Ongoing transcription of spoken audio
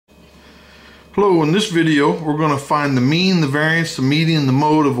Hello, in this video we're going to find the mean, the variance, the median, the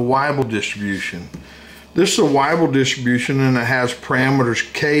mode of a Weibull distribution. This is a Weibull distribution and it has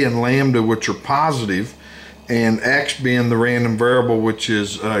parameters k and lambda which are positive and x being the random variable which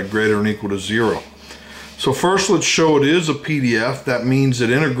is greater than or equal to 0. So first let's show it is a PDF. That means it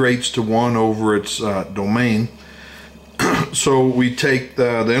integrates to 1 over its domain. So we take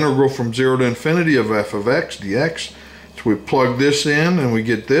the integral from 0 to infinity of f of x dx. So we plug this in and we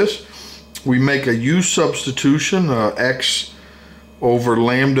get this. We make a u substitution, x over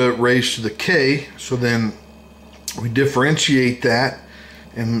lambda raised to the k. So then we differentiate that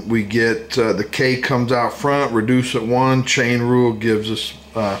and we get the k comes out front, reduce at 1, chain rule gives us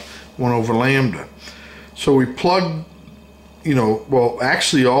 1 over lambda. So we plug, well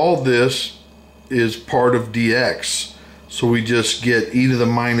actually all this is part of dx. So we just get e to the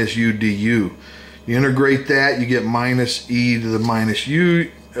minus u du. You integrate that, you get minus e to the minus u.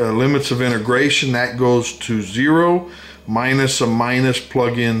 Limits of integration, that goes to 0. Minus a minus,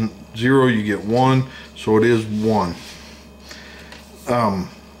 plug in 0, you get 1. So it is 1. Now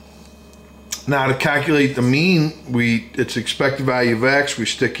to calculate the mean, its expected value of x, we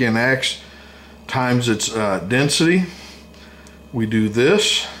stick in x times its density. We do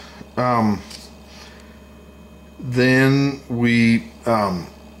this. Then we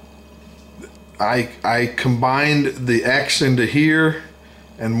I combined the x into here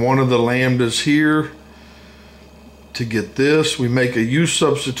and one of the lambdas here to get this. We make a u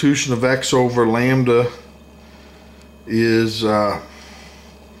substitution of x over lambda is the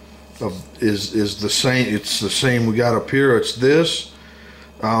same. It's the same we got up here. It's this,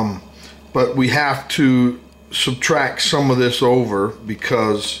 but we have to subtract some of this over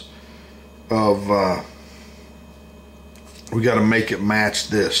because of we got to make it match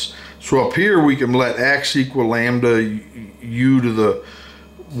this. So up here we can let x equal lambda u to the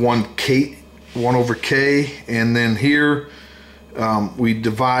 1 over k, and then here we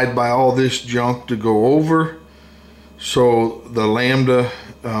divide by all this junk to go over. So the lambda,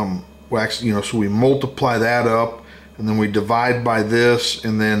 well actually, so we multiply that up, and then we divide by this,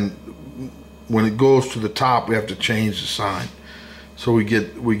 and then when it goes to the top, we have to change the sign. So we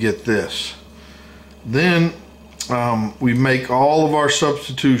get this. Then we make all of our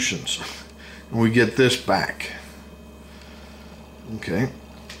substitutions, and we get this back. Okay.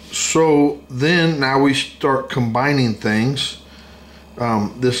 So then now we start combining things.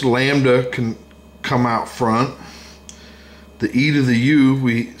 This lambda can come out front. The e to the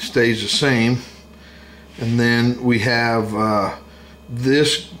u stays the same. And then we have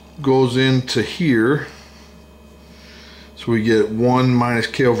this goes into here. So we get 1 minus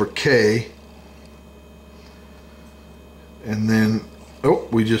k over k. And then,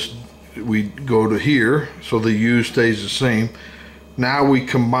 we go to here. So the u stays the same. Now we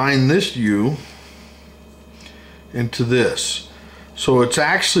combine this u into this, so it's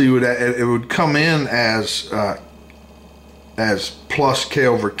actually it would come in as plus k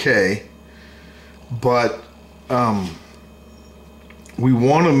over k, but we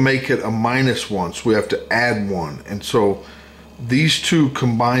want to make it a minus 1, so we have to add 1, and so these two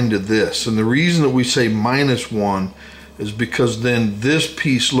combine to this. And the reason that we say minus 1 is because then this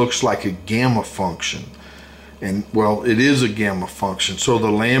piece looks like a gamma function. And well, it is a gamma function. So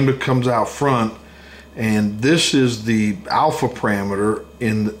the lambda comes out front, and this is the alpha parameter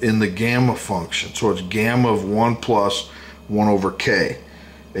in the gamma function. So it's gamma of 1 plus 1 over k.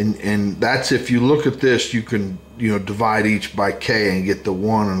 And that's, if you look at this, you can divide each by k and get the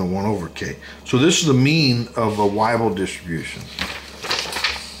 1 and the 1 over k. So this is the mean of a Weibull distribution.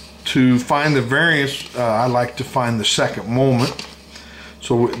 To find the variance, I like to find the second moment.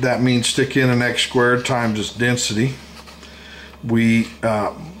 So that means stick in an x squared times its density. We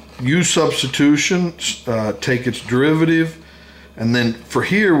use substitution, take its derivative, and then for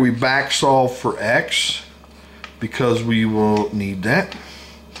here we back solve for x because we will need that.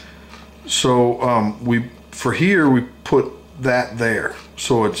 So for here we put that there.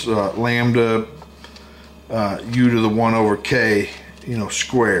 So it's lambda u to the 1 over k,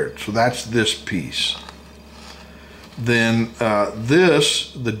 squared. So that's this piece. Then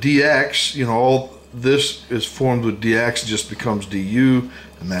this, the dx, all this is formed with dx, just becomes du,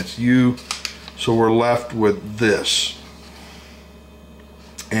 and that's u. So we're left with this.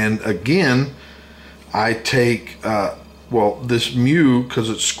 And again, I take, this mu, because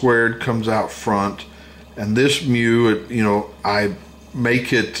it's squared, comes out front, and this mu, I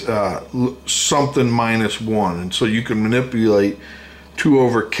make it something minus 1. And so you can manipulate 2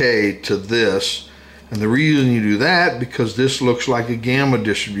 over k to this. And the reason you do that, because this looks like a gamma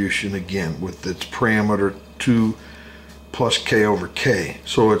distribution again with its parameter 2 plus k over k.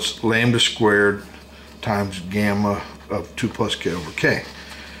 So it's lambda squared times gamma of 2 plus k over k.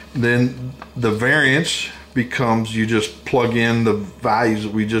 Then the variance becomes, you just plug in the values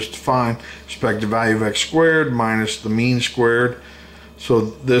that we just defined, expected value of x squared minus the mean squared. So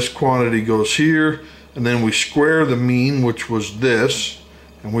this quantity goes here, and then we square the mean, which was this,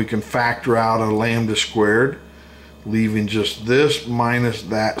 and we can factor out a lambda squared, leaving just this minus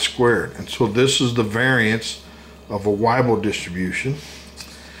that squared. And so this is the variance of a Weibull distribution.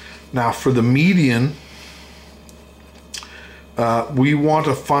 Now for the median, we want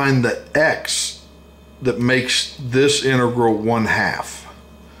to find the x that makes this integral 1/2.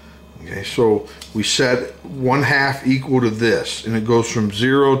 Okay, so we set 1/2 equal to this, and it goes from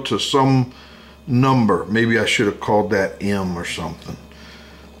 0 to some number. Maybe I should have called that m or something,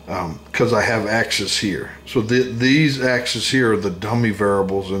 because I have x's here. So these x's here are the dummy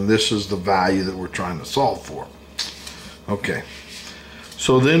variables, and this is the value that we're trying to solve for. Okay,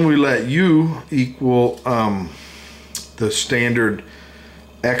 so then we let u equal the standard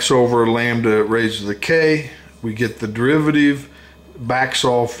x over lambda raised to the k. We get the derivative, back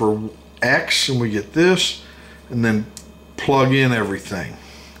solve for x, and we get this, and then plug in everything,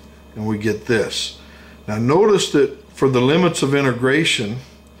 and we get this. Now notice that for the limits of integration,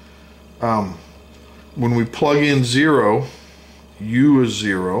 when we plug in 0, u is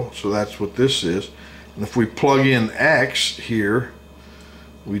 0, so that's what this is. And if we plug in x here,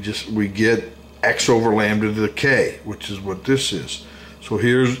 we get x over lambda to the k, which is what this is. So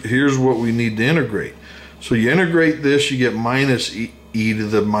here's what we need to integrate. So you integrate this, you get minus e to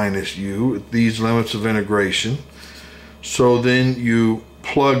the minus u at these limits of integration. So then you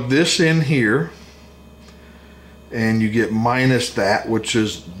plug this in here, and you get minus that, which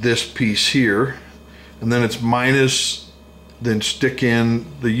is this piece here, and then it's minus, then stick in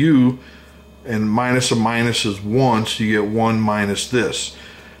the u, and minus a minus is 1, so you get 1 minus this.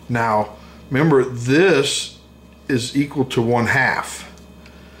 Now remember, this is equal to 1/2.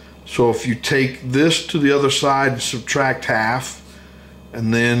 So if you take this to the other side and subtract half,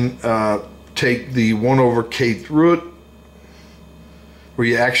 and then take the 1 over kth root, where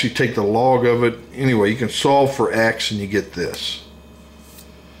you actually take the log of it. Anyway, you can solve for x and you get this.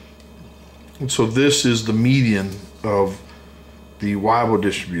 And so this is the median of the Weibull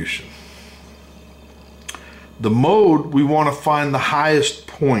distribution. The mode, we want to find the highest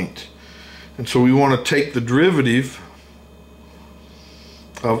point. And so we want to take the derivative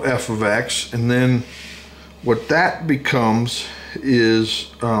of f of x, and then what that becomes is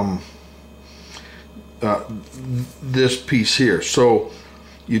this piece here. So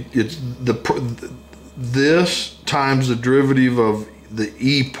it's this times the derivative of the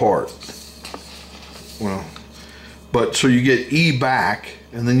e part. Well, but so you get e back,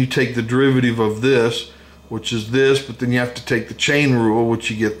 and then you take the derivative of this, which is this, but then you have to take the chain rule, which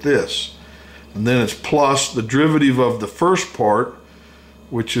you get this. And then it's plus the derivative of the first part,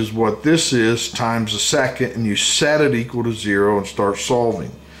 which is what this is, times the second, and you set it equal to 0 and start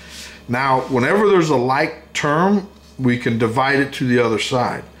solving. Now, whenever there's a like term, we can divide it to the other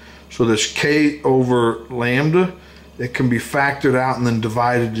side. So this k over lambda, it can be factored out and then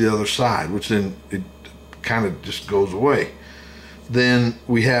divided to the other side, which then it kind of just goes away. Then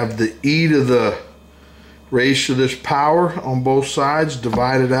we have the e to the raised to this power on both sides,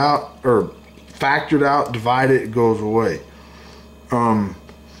 divided out, or factored out, divided, it goes away.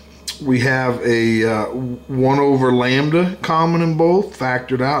 We have a 1 over lambda common in both,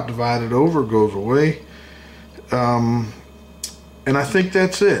 factored out, divided over, goes away. And I think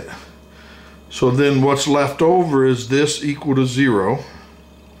that's it. So then what's left over is this equal to 0.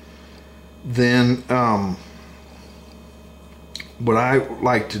 Then what I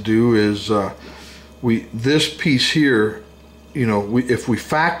like to do is this piece here, you know, if we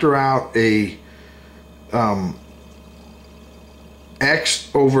factor out a x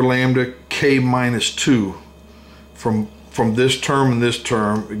over lambda k minus 2 from this term and this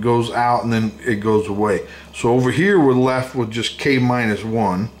term, it goes out and then it goes away. So over here we're left with just k minus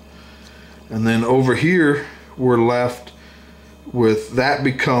 1, and then over here we're left with, that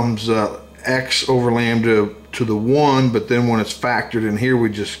becomes x over lambda to the 1, but then when it's factored in here we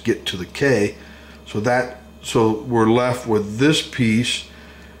just get to the k. So we're left with this piece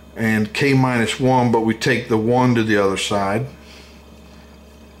and k minus 1, but we take the 1 to the other side,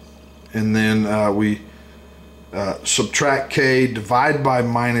 and then we subtract k, divide by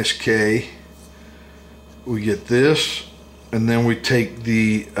minus k, we get this, and then we take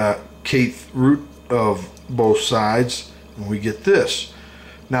the kth root of both sides and we get this.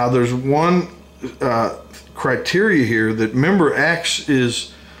 Now there's one criteria here, that remember x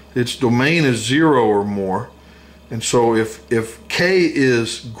is, its domain is 0 or more, And so if K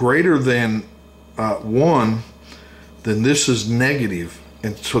is greater than 1, then this is negative.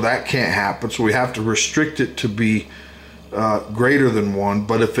 And so that can't happen. So we have to restrict it to be greater than 1.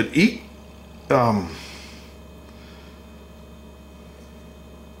 But if it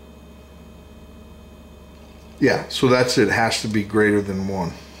yeah, so that's it. It has to be greater than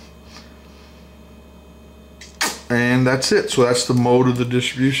 1. And that's it. So that's the mode of the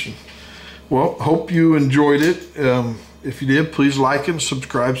distribution. Well, hope you enjoyed it. If you did, please like it and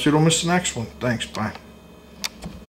subscribe so you don't miss the next one. Thanks. Bye.